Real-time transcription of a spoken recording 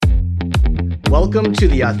Welcome to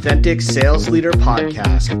the Authentic Sales Leader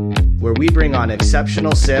Podcast, where we bring on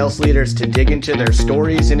exceptional sales leaders to dig into their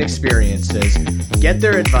stories and experiences, get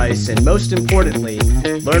their advice, and most importantly,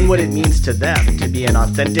 learn what it means to them to be an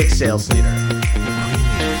authentic sales leader.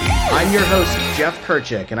 I'm your host, Jeff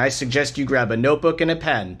Kerchick, and I suggest you grab a notebook and a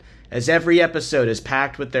pen, as every episode is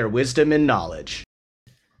packed with their wisdom and knowledge.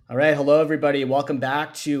 All right. Hello, everybody. Welcome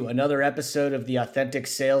back to another episode of the Authentic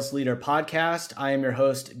Sales Leader Podcast. I am your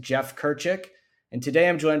host, Jeff Kerchick, and today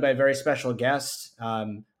I'm joined by a very special guest.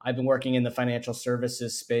 I've been working in the financial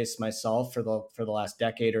services space myself for the last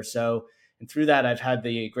decade or so. And through that, I've had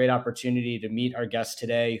the great opportunity to meet our guest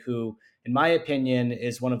today, who, in my opinion,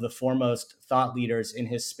 is one of the foremost thought leaders in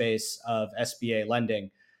his space of SBA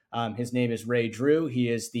lending. His name is Ray Drew. He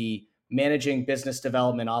is the Managing Business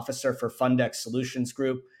Development Officer for Fundex Solutions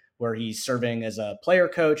Group, where he's serving as a player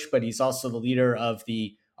coach, but he's also the leader of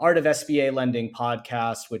the Art of SBA Lending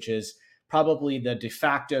podcast, which is probably the de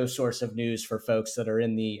facto source of news for folks that are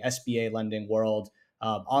in the SBA lending world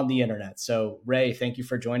on the internet. So Ray, thank you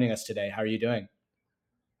for joining us today. How are you doing?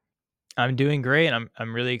 I'm doing great.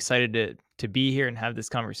 I'm really excited to be here and have this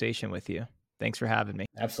conversation with you. Thanks for having me.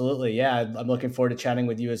 Absolutely. Yeah, I'm looking forward to chatting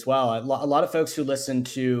with you as well. A lot of folks who listen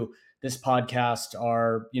to this podcast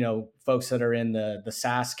are, folks that are in the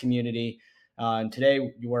SaaS community. And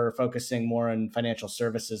today we're focusing more on financial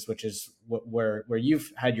services, which is where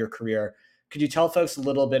you've had your career. Could you tell folks a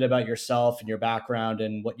little bit about yourself and your background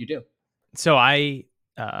and what you do? So I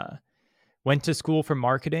went to school for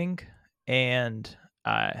marketing, and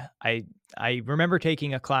I remember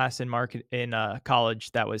taking a class in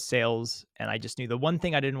college that was sales, and I just knew the one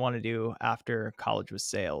thing I didn't want to do after college was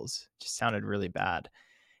sales. It just sounded really bad.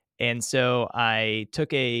 And so I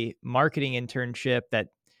took a marketing internship that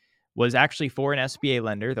was actually for an SBA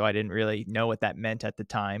lender, though I didn't really know what that meant at the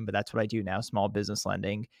time, but that's what I do now, small business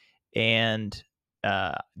lending. And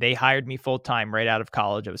they hired me full time right out of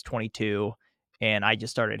college. I was 22, and I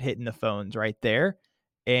just started hitting the phones right there.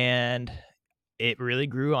 And it really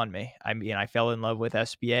grew on me. I mean, I fell in love with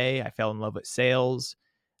SBA. I fell in love with sales,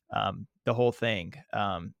 the whole thing.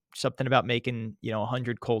 Something about making,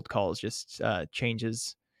 100 cold calls just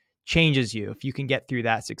changes you if you can get through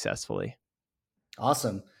that successfully.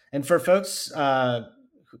 Awesome. And for folks, who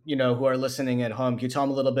are listening at home, can you tell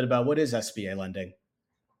them a little bit about what is SBA lending?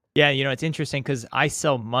 Yeah, it's interesting because I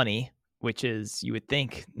sell money, which is, you would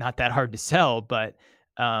think, not that hard to sell, but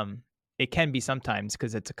it can be sometimes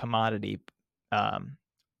because it's a commodity. Um,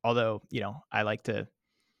 Although, I like to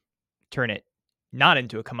turn it not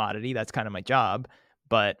into a commodity. That's kind of my job.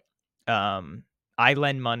 But I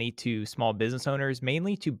lend money to small business owners,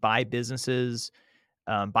 mainly to buy businesses,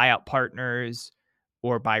 buy out partners,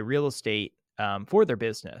 or buy real estate for their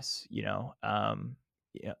business.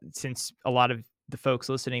 Since a lot of the folks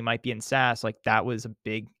listening might be in SaaS, like that was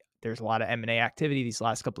there's a lot of M&A activity these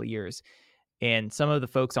last couple of years. And some of the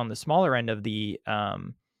folks on the smaller end of the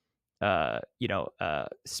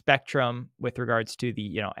spectrum with regards to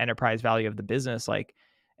the, enterprise value of the business, like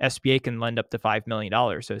SBA can lend up to $5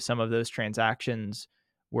 million. So some of those transactions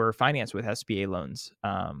were financed with SBA loans,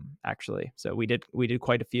 actually. So we did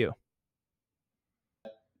quite a few.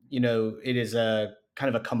 It is a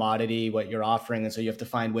kind of a commodity what you're offering, and so you have to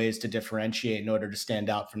find ways to differentiate in order to stand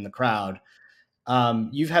out from the crowd.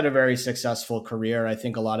 You've had a very successful career. I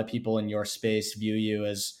think a lot of people in your space view you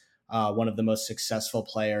as one of the most successful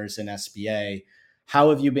players in SBA. How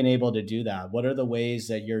have you been able to do that? What are the ways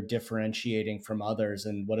that you're differentiating from others,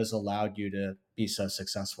 and what has allowed you to be so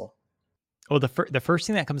successful? Well, the first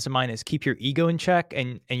thing that comes to mind is keep your ego in check,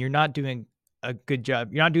 and you're not doing a good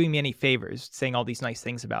job. You're not doing me any favors saying all these nice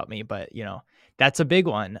things about me, but that's a big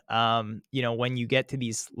one. When you get to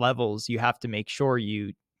these levels, you have to make sure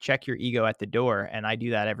you check your ego at the door, and I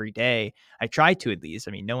do that every day. I try to, at least.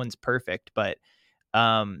 I mean, no one's perfect, but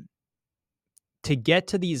to get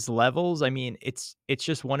to these levels, I mean, it's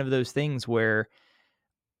just one of those things where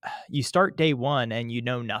you start day one and you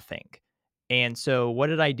know nothing. And so what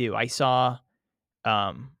did I do? I saw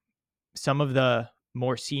um, some of the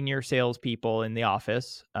more senior salespeople in the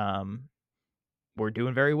office were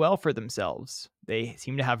doing very well for themselves. They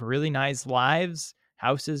seem to have really nice lives,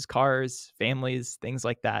 houses, cars, families, things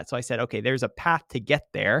like that. So I said, okay, there's a path to get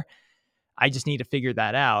there. I just need to figure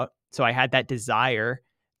that out. So I had that desire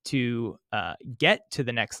to get to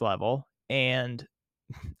the next level. And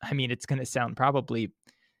I mean, it's going to sound probably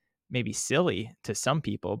maybe silly to some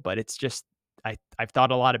people, but it's just, I've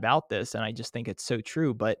thought a lot about this, and I just think it's so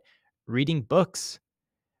true. But reading books,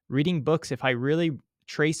 if I really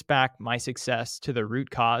trace back my success to the root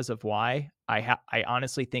cause of why, I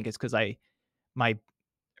honestly think it's because my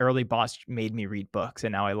early boss made me read books,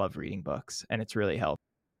 and now I love reading books, and it's really helped.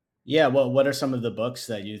 Yeah, well, what are some of the books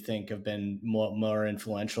that you think have been more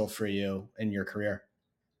influential for you in your career?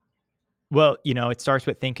 Well, it starts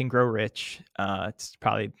with Think and Grow Rich. It's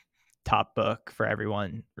probably top book for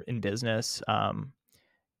everyone in business.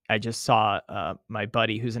 I just saw my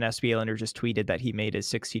buddy who's an SBA lender just tweeted that he made his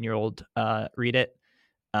 16-year-old read it.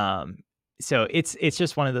 Um, so it's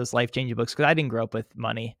just one of those life changing books because I didn't grow up with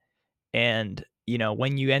money, and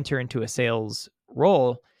when you enter into a sales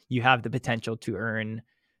role, you have the potential to earn,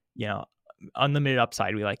 you know, unlimited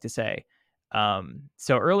upside, we like to say.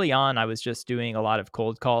 So early on, I was just doing a lot of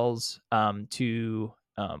cold calls to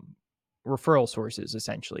referral sources,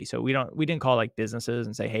 essentially. So we didn't call like businesses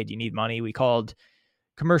and say, "Hey, do you need money?" We called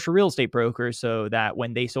commercial real estate brokers so that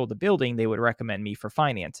when they sold the building, they would recommend me for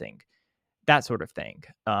financing, that sort of thing.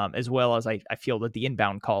 As well as I feel that the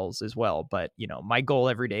inbound calls as well. But my goal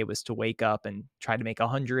every day was to wake up and try to make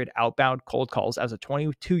 100 outbound cold calls as a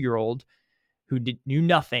 22-year-old who knew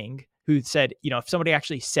nothing, who said, if somebody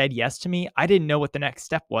actually said yes to me, I didn't know what the next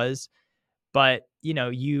step was. But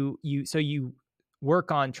you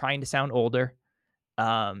work on trying to sound older.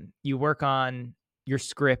 You work on your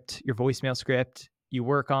script, your voicemail script. You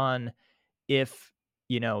work on, if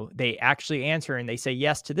they actually answer and they say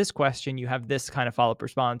yes to this question, you have this kind of follow-up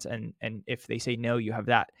response, and if they say no, you have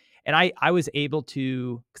that. And I was able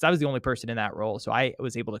to, because I was the only person in that role, so I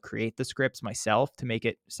was able to create the scripts myself to make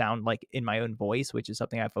it sound like in my own voice, which is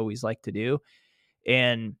something I've always liked to do.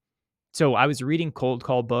 And so I was reading cold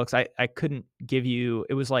call books. I couldn't give you,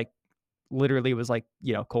 it was like, literally, it was like,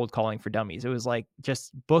 cold calling for dummies. It was like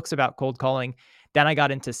just books about cold calling. Then I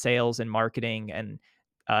got into sales and marketing, and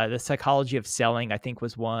the psychology of selling, I think,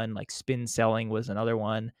 was one. Like spin selling was another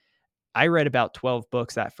one. I read about 12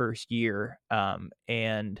 books that first year.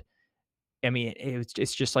 And I mean,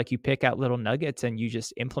 it's just like you pick out little nuggets and you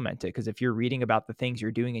just implement it. Because if you're reading about the things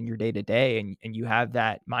you're doing in your day to day, and you have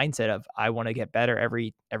that mindset of I want to get better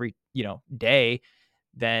every day,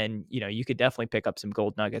 then you could definitely pick up some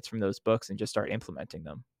gold nuggets from those books and just start implementing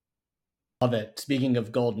them. Love it. Speaking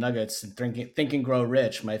of gold nuggets and Think and Grow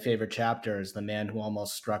Rich, my favorite chapter is the man who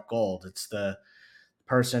almost struck gold. It's the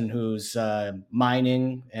person who's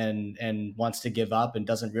mining and wants to give up and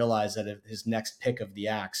doesn't realize that if his next pick of the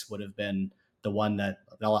axe would have been the one that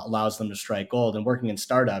allows them to strike gold. And working in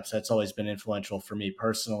startups, that's always been influential for me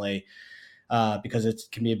personally, because it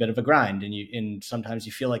can be a bit of a grind, and sometimes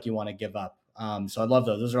you feel like you want to give up. So I love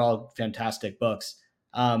those. Those are all fantastic books.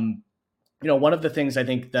 Um, one of the things I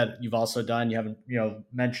think that you've also done, you haven't,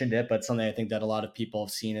 mentioned it, but something I think that a lot of people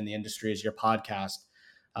have seen in the industry is your podcast,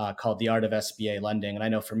 called The Art of SBA Lending. And I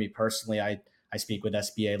know for me personally, I speak with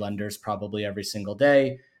SBA lenders probably every single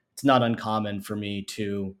day. It's not uncommon for me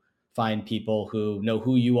to find people who know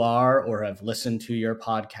who you are or have listened to your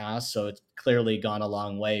podcast. So it's clearly gone a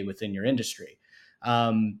long way within your industry.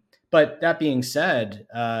 Um, but that being said,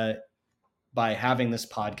 by having this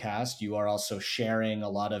podcast, you are also sharing a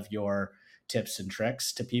lot of your tips and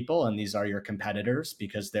tricks to people. And these are your competitors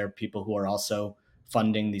because they're people who are also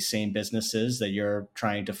funding the same businesses that you're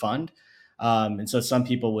trying to fund. And so some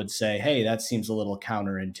people would say, hey, that seems a little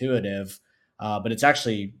counterintuitive, but it's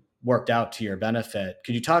actually worked out to your benefit.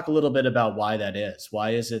 Could you talk a little bit about why that is? Why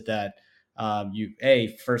is it that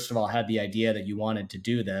first of all, had the idea that you wanted to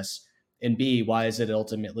do this? And B, why is it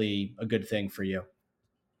ultimately a good thing for you?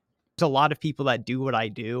 There's a lot of people that do what I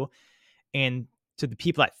do, and to the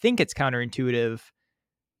people that think it's counterintuitive,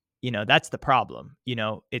 that's the problem.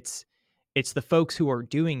 It's the folks who are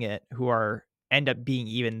doing it who are end up being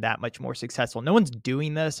even that much more successful. No one's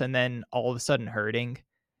doing this and then all of a sudden hurting,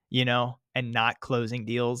 and not closing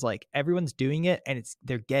deals. Like everyone's doing it and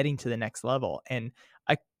they're getting to the next level. And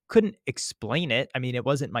I couldn't explain it. I mean, it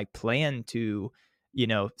wasn't my plan to,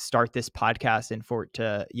 start this podcast and for it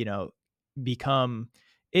to, become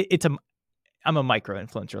it's a I'm a micro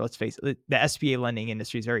influencer. Let's face it. The SBA lending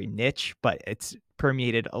industry is very niche, but it's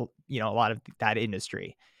permeated, a lot of that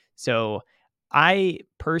industry. So I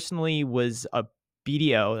personally was a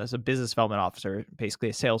BDO, as a business development officer, basically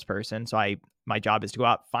a salesperson. So my job is to go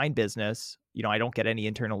out, find business. I don't get any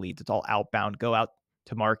internal leads. It's all outbound, go out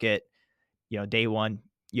to market, day one,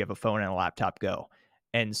 you have a phone and a laptop, go.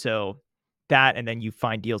 And so and then you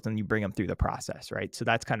find deals and you bring them through the process, right? So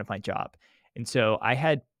that's kind of my job. And so I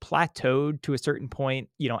had plateaued to a certain point,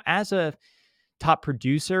 as a top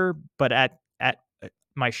producer, but at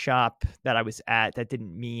my shop that I was at, that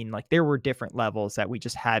didn't mean, like, there were different levels that we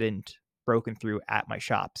just hadn't broken through at my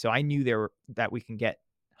shop. So I knew that we can get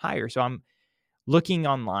higher. So I'm looking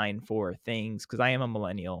online for things because I am a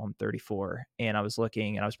millennial. I'm 34, and I was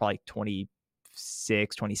looking, and I was probably 25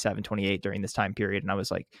 26, 27, 28 during this time period. And I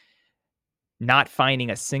was like not finding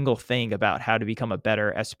a single thing about how to become a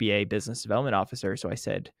better SBA business development officer. So I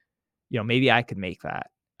said, maybe I could make that,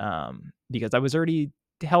 because I was already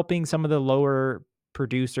helping some of the lower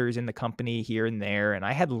producers in the company here and there. And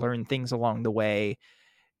I had learned things along the way.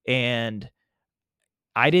 And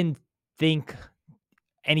I didn't think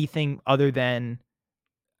anything other than,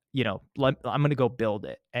 I'm going to go build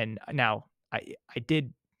it. And now I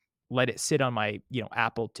did let it sit on my,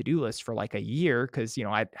 Apple to-do list for like a year because,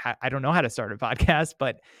 I don't know how to start a podcast,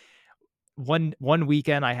 but one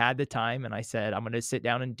weekend I had the time and I said, I'm going to sit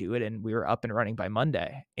down and do it. And we were up and running by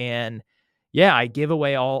Monday. And yeah, I give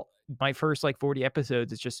away all my first like 40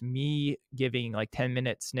 episodes. It's just me giving like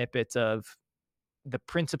 10-minute snippets of the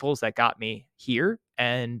principles that got me here.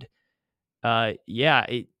 And yeah,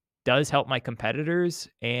 it does help my competitors.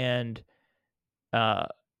 And uh,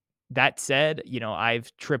 that said,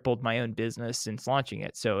 I've tripled my own business since launching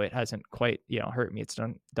it. So it hasn't quite, hurt me. It's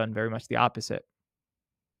done very much the opposite.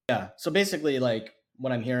 Yeah. So basically, like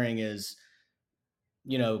what I'm hearing is,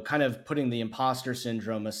 kind of putting the imposter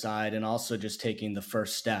syndrome aside and also just taking the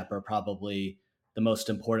first step are probably the most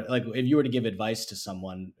important. Like if you were to give advice to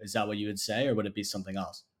someone, is that what you would say, or would it be something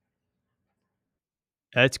else?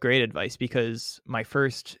 That's great advice because my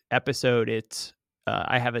first episode,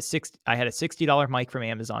 I had a $60 mic from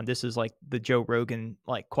Amazon. This is like the Joe Rogan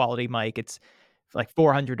like quality mic. It's like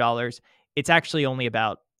 $400. It's actually only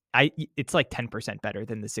about it's like 10% better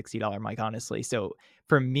than the $60 mic, honestly. So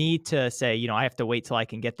for me to say, I have to wait till I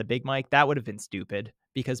can get the big mic, that would have been stupid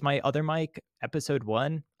because my other mic, episode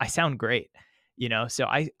 1, I sound great. So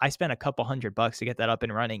I spent a couple $100 to get that up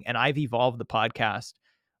and running, and I've evolved the podcast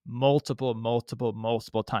multiple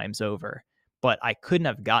times over. But I couldn't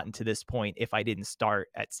have gotten to this point if I didn't start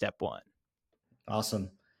at step 1.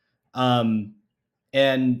 Awesome. Um,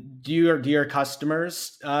 and do your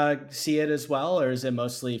customers see it as well, or is it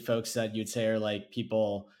mostly folks that you'd say are like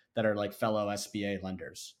people that are like fellow SBA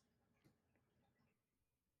lenders?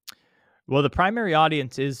 Well, the primary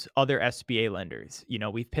audience is other SBA lenders.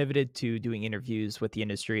 We've pivoted to doing interviews with the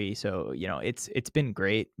industry, so it's been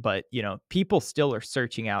great. But people still are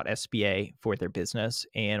searching out SBA for their business.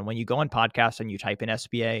 And when you go on podcasts and you type in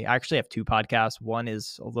SBA, I actually have 2 podcasts. One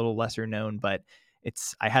is a little lesser known, but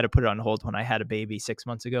I had to put it on hold when I had a baby 6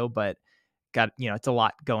 months ago. But it's a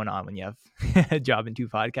lot going on when you have a job and 2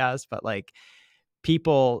 podcasts. But like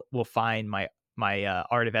people will find my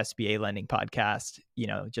Art of SBA Lending podcast,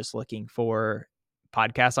 just looking for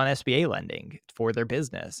podcasts on SBA lending for their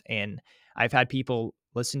business. And I've had people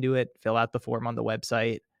listen to it, fill out the form on the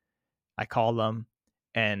website. I call them,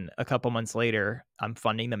 and a couple months later, I'm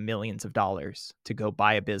funding them millions of dollars to go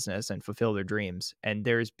buy a business and fulfill their dreams. And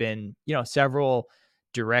there's been, several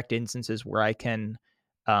direct instances where I can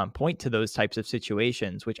point to those types of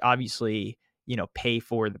situations, which obviously, pay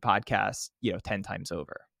for the podcast, 10 times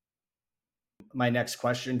over. My next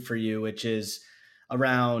question for you, which is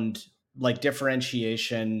around like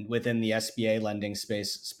differentiation within the SBA lending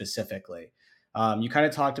space specifically. You kind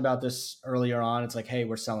of talked about this earlier on. It's like, hey,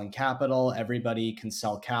 we're selling capital. Everybody can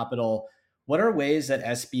sell capital. What are ways that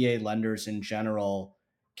SBA lenders in general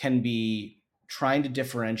can be trying to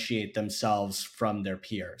differentiate themselves from their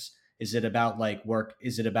peers? Is it about like work?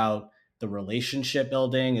 Is it about the relationship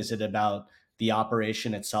building? Is it about the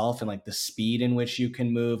operation itself and like the speed in which you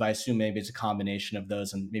can move? I assume maybe it's a combination of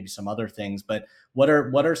those and maybe some other things, but what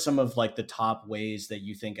are some of like the top ways that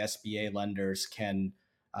you think SBA lenders can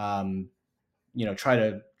um, try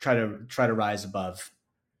to rise above?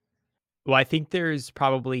 Well, I think there's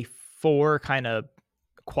probably 4 kind of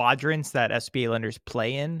quadrants that SBA lenders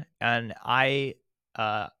play in, and I,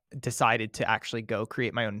 uh, decided to actually go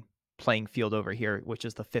create my own playing field over here, which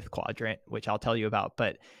is the 5th quadrant, which I'll tell you about.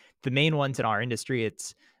 But the main ones in our industry,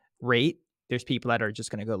 it's rate. There's people that are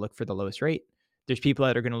just gonna go look for the lowest rate. There's people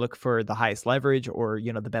that are gonna look for the highest leverage or,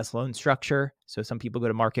 the best loan structure. So some people go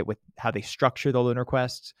to market with how they structure the loan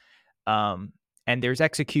requests. Um, and there's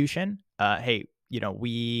execution. Hey,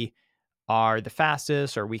 we are the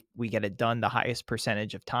fastest, or we get it done the highest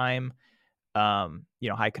percentage of time,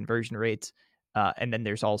 high conversion rates. And then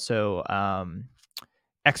there's also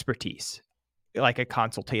expertise, like a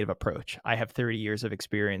consultative approach. I have 30 years of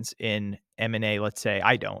experience in M&A, let's say.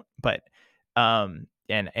 I don't, but and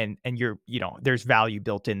you're, there's value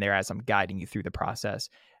built in there as I'm guiding you through the process.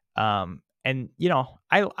 And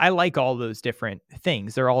I like all those different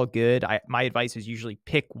things. They're all good. My advice is usually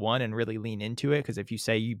pick one and really lean into it, because if you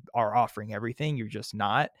say you are offering everything, you're just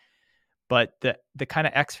not. But the kind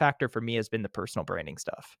of X factor for me has been the personal branding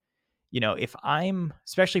stuff. if I'm,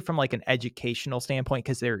 especially from like an educational standpoint,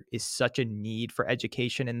 because there is such a need for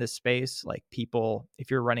education in this space, like people,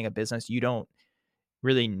 if you're running a business, you don't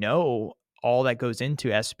really know all that goes into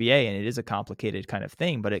SBA, and it is a complicated kind of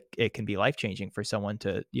thing, but it can be life changing for someone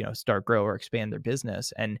to, start, grow, or expand their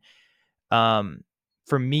business. And um,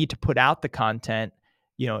 for me to put out the content,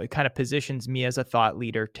 it kind of positions me as a thought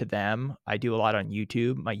leader to them. I do a lot on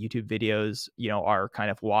YouTube. My YouTube videos, are kind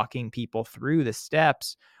of walking people through the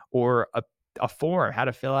steps, or a form, how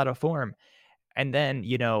to fill out a form. And then,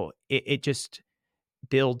 it just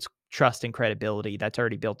builds trust and credibility that's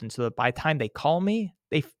already built into it. By the time they call me,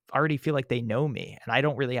 they already feel like they know me, and I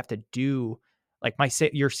don't really have to do like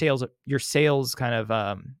your sales kind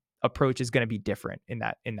of approach is going to be different in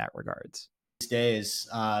that regards. These days,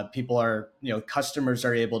 people are, customers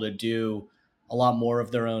are able to do a lot more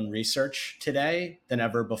of their own research today than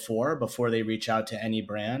ever before they reach out to any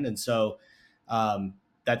brand. And so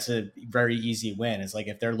that's a very easy win. It's like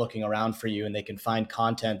if they're looking around for you and they can find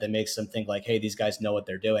content that makes them think like, hey, these guys know what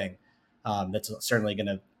they're doing, that's certainly going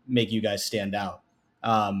to make you guys stand out.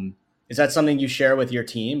 Is that something you share with your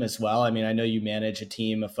team as well? I mean, I know you manage a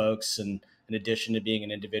team of folks, and in addition to being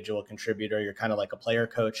an individual contributor, you're kind of like a player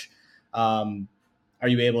coach. um, are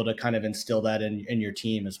you able to kind of instill that in your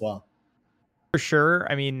team as well? For sure.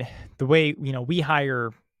 I mean, the way, we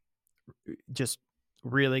hire just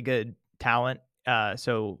really good talent.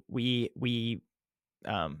 So we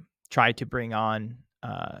try to bring on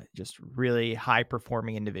just really high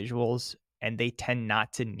performing individuals, and they tend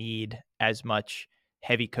not to need as much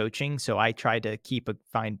heavy coaching. So I try to keep a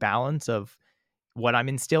fine balance of what I'm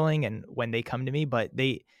instilling and when they come to me, but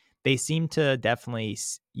they seem to definitely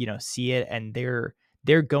see it, and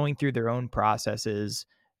they're going through their own processes,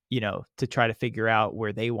 to try to figure out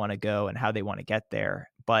where they want to go and how they want to get there.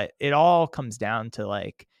 But it all comes down to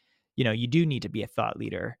like, you do need to be a thought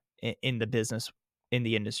leader in the business, in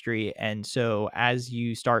the industry. And so as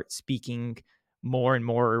you start speaking more and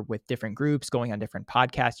more with different groups, going on different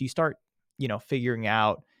podcasts, you start, figuring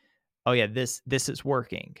out, oh yeah, this is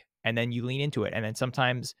working, and then you lean into it. And then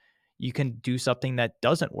sometimes you can do something that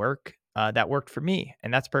doesn't work, that worked for me,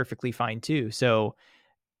 and that's perfectly fine too. So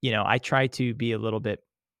I try to be a little bit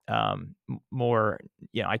more,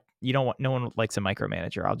 I you don't want, no one likes a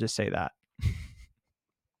micromanager, I'll just say that.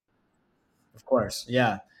 Of course,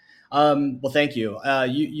 yeah. Well, thank you.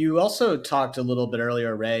 You also talked a little bit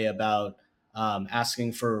earlier, Ray, about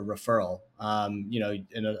asking for a referral.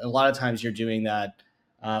 And a lot of times you're doing that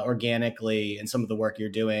organically in some of the work you're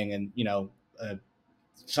doing, and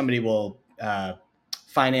somebody will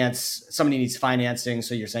finance, somebody needs financing,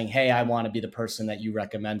 so you're saying, hey, I want to be the person that you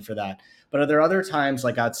recommend for that. But are there other times,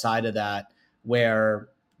 like outside of that, where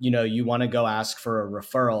you want to go ask for a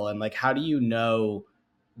referral, and like how do you know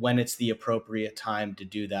when it's the appropriate time to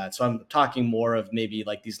do that? So I'm talking more of maybe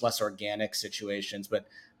like these less organic situations, but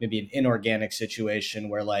maybe an inorganic situation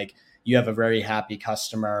where like you have a very happy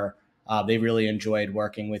customer, they really enjoyed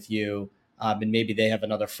working with you, and maybe they have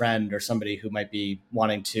another friend or somebody who might be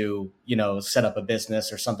wanting to, set up a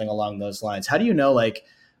business or something along those lines. How do you know, like,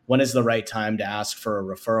 when is the right time to ask for a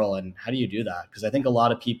referral, and how do you do that? Because I think a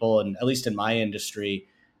lot of people, and at least in my industry,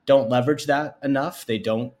 don't leverage that enough. They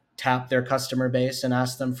don't tap their customer base and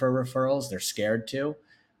ask them for referrals. They're scared to.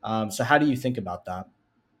 So how do you think about that?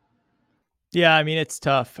 Yeah, I mean, it's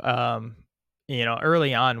tough.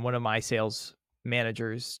 Early on, one of my sales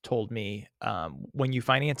managers told me, when you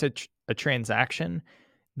finance a transaction,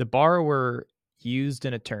 the borrower used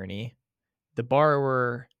an attorney, the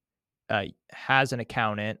borrower has an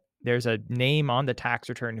accountant. There's a name on the tax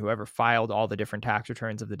return, whoever filed all the different tax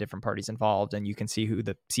returns of the different parties involved, and you can see who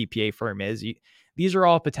the CPA firm is. These are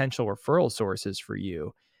all potential referral sources for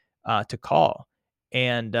you to call.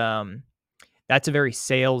 And that's a very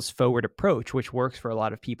sales forward approach, which works for a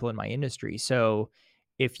lot of people in my industry. So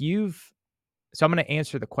if you've, so I'm going to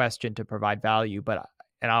answer the question to provide value,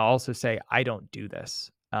 and I'll also say I don't do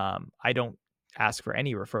this. I don't ask for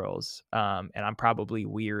any referrals, and I'm probably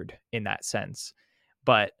weird in that sense.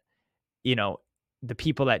 But you know, the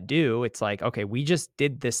people that do, it's like, okay, we just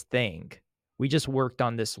did this thing, we just worked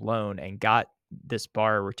on this loan and got this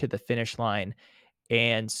borrower to the finish line,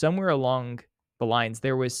 and somewhere along the lines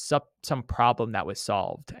there was some problem that was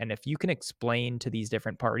solved. And if you can explain to these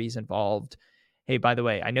different parties involved, hey, by the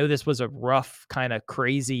way, I know this was a rough kind of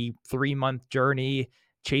crazy 3-month journey,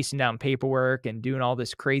 chasing down paperwork and doing all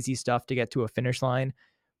this crazy stuff to get to a finish line,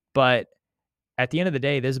 but at the end of the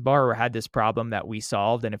day, this borrower had this problem that we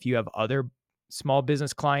solved. And if you have other small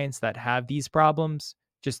business clients that have these problems,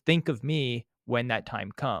 just think of me when that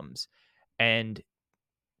time comes. And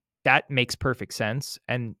that makes perfect sense.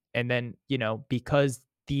 And then, because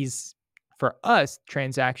these for us,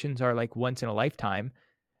 transactions are like once in a lifetime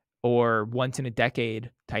or once in a decade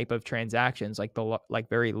type of transactions, like like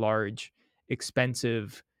very large,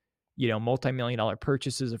 expensive, multi-million dollar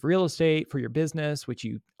purchases of real estate for your business, which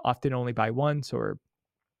you often only buy once or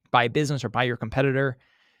buy a business or buy your competitor.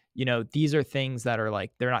 These are things that are like,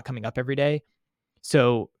 they're not coming up every day.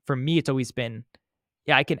 So for me, it's always been,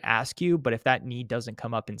 yeah, I can ask you, but if that need doesn't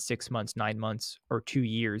come up in 6 months, 9 months, or 2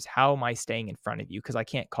 years, how am I staying in front of you? Because I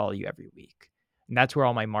can't call you every week. And that's where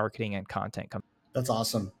all my marketing and content comes. That's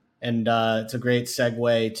awesome. And it's a great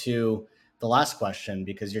segue to the last question,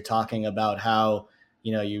 because you're talking about how,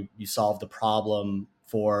 you solve the problem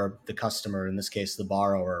for the customer, in this case, the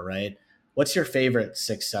borrower, right? What's your favorite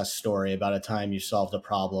success story about a time you solved a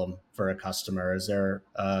problem for a customer? Is there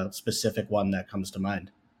a specific one that comes to mind?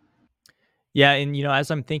 Yeah, and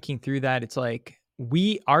as I'm thinking through that, it's like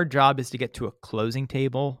our job is to get to a closing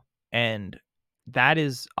table, and that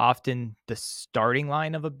is often the starting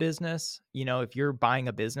line of a business. If you're buying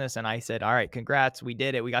a business and I said, "All right, congrats, we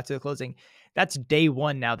did it. We got to the closing." That's day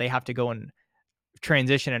 1 now. They have to go and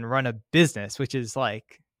transition and run a business, which is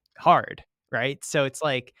like hard, right? So it's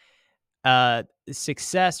like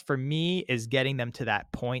success for me is getting them to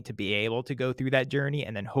that point to be able to go through that journey,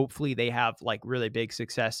 and then hopefully they have like really big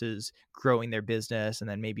successes growing their business, and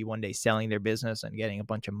then maybe one day selling their business and getting a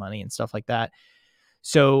bunch of money and stuff like that.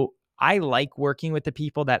 So I like working with the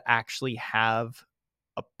people that actually have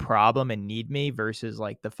a problem and need me versus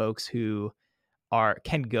like the folks who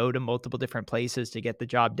can go to multiple different places to get the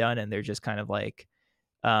job done, and they're just kind of like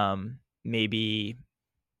maybe,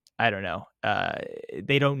 I don't know.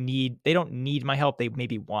 They don't need my help. They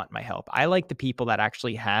maybe want my help. I like the people that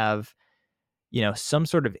actually have, some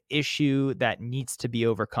sort of issue that needs to be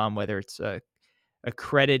overcome, whether it's a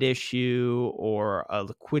credit issue or a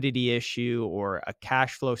liquidity issue or a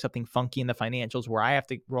cash flow, something funky in the financials where I have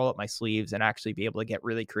to roll up my sleeves and actually be able to get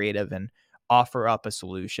really creative and offer up a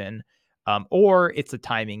solution. Or it's a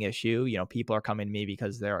timing issue. People are coming to me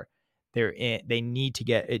because they need to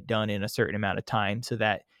get it done in a certain amount of time, so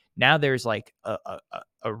that now there's like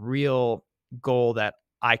a real goal that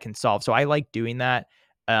I can solve. So I like doing that.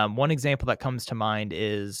 One example that comes to mind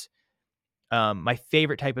is, my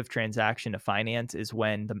favorite type of transaction to finance is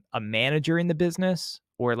when a manager in the business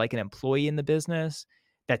or like an employee in the business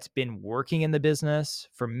that's been working in the business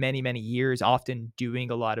for many, many years, often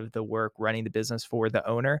doing a lot of the work running the business for the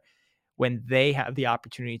owner, when they have the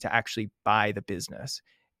opportunity to actually buy the business.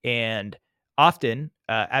 And often,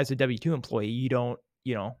 as a W-2 employee, you don't,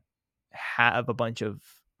 have a bunch of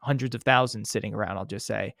hundreds of thousands sitting around, I'll just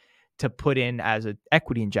say, to put in as an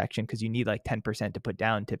equity injection, because you need like 10% to put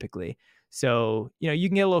down typically. So, you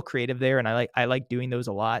can get a little creative there, and I like doing those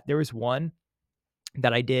a lot. There was one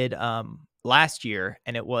that I did last year,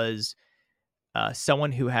 and it was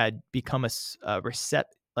someone who had become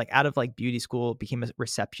like out of like beauty school, became a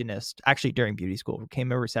receptionist. Actually, during beauty school,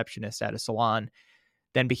 became a receptionist at a salon,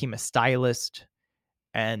 then became a stylist,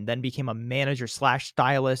 and then became a manager slash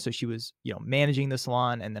stylist. So she was, managing the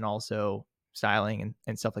salon and then also styling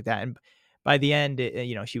and stuff like that. And by the end,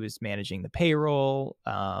 she was managing the payroll,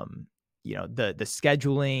 the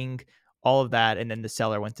scheduling, all of that. And then the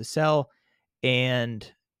seller went to sell, and,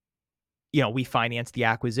 we financed the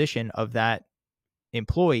acquisition of that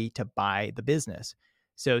employee to buy the business.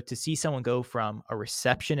 So to see someone go from a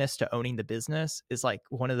receptionist to owning the business is like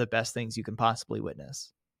one of the best things you can possibly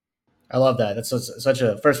witness. I love that. That's such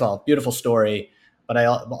a, first of all, beautiful story. But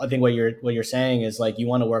I think what you're saying is like you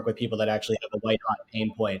want to work with people that actually have a white hot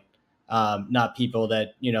pain point, not people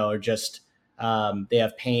that are just they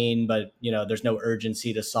have pain, but there's no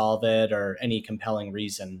urgency to solve it or any compelling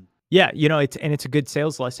reason. Yeah, it's a good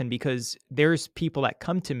sales lesson, because there's people that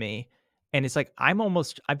come to me and it's like I've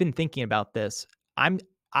been thinking about this. I'm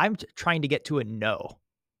trying to get to a no,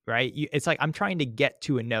 right? It's like I'm trying to get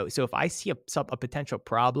to a no. So if I see a potential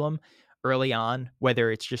problem early on,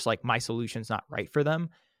 whether it's just like my solution's not right for them,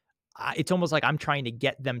 it's almost like I'm trying to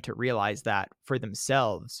get them to realize that for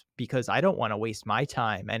themselves, because I don't want to waste my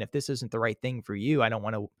time. And if this isn't the right thing for you, I don't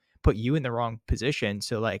want to put you in the wrong position.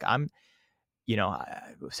 So like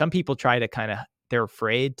some people try to they're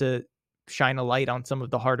afraid to shine a light on some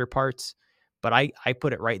of the harder parts, but I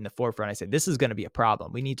put it right in the forefront. I said, this is going to be a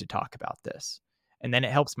problem. We need to talk about this. And then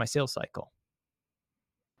it helps my sales cycle.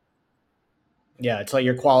 Yeah, it's like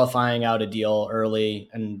you're qualifying out a deal early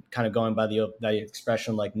and kind of going by the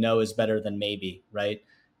expression like no is better than maybe, right?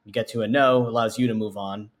 You get to a no, allows you to move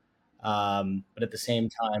on. But at the same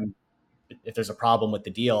time, if there's a problem with the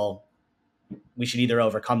deal, we should either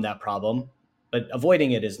overcome that problem, but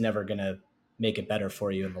avoiding it is never going to make it better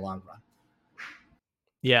for you in the long run.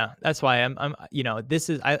 Yeah, that's why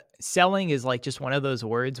selling is like just one of those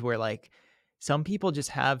words where like some people just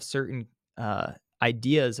have certain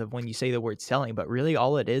ideas of when you say the word selling, but really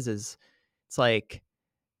all it is it's like,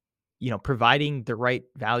 providing the right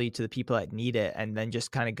value to the people that need it and then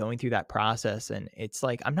just kind of going through that process. And it's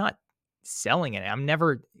like, I'm not selling it.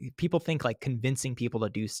 People think like convincing people to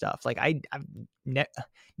do stuff. Like I've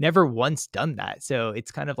never once done that. So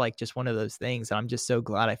it's kind of like just one of those things. And I'm just so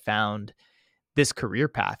glad I found this career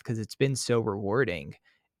path because it's been so rewarding.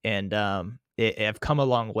 And I've come a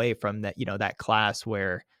long way from that, that class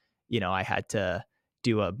where, I had to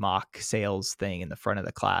do a mock sales thing in the front of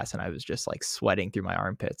the class and I was just like sweating through my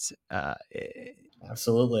armpits.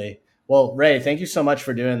 Absolutely. Well, Ray, thank you so much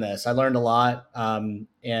for doing this. I learned a lot, and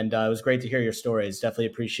it was great to hear your stories. Definitely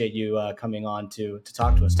appreciate you coming on to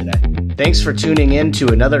talk to us today. Thanks for tuning in to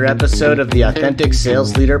another episode of the Authentic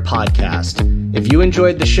Sales Leader podcast. If you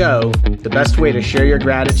enjoyed the show, the best way to share your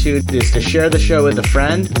gratitude is to share the show with a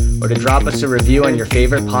friend or to drop us a review on your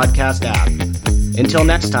favorite podcast app. Until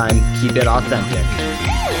next time, keep it authentic.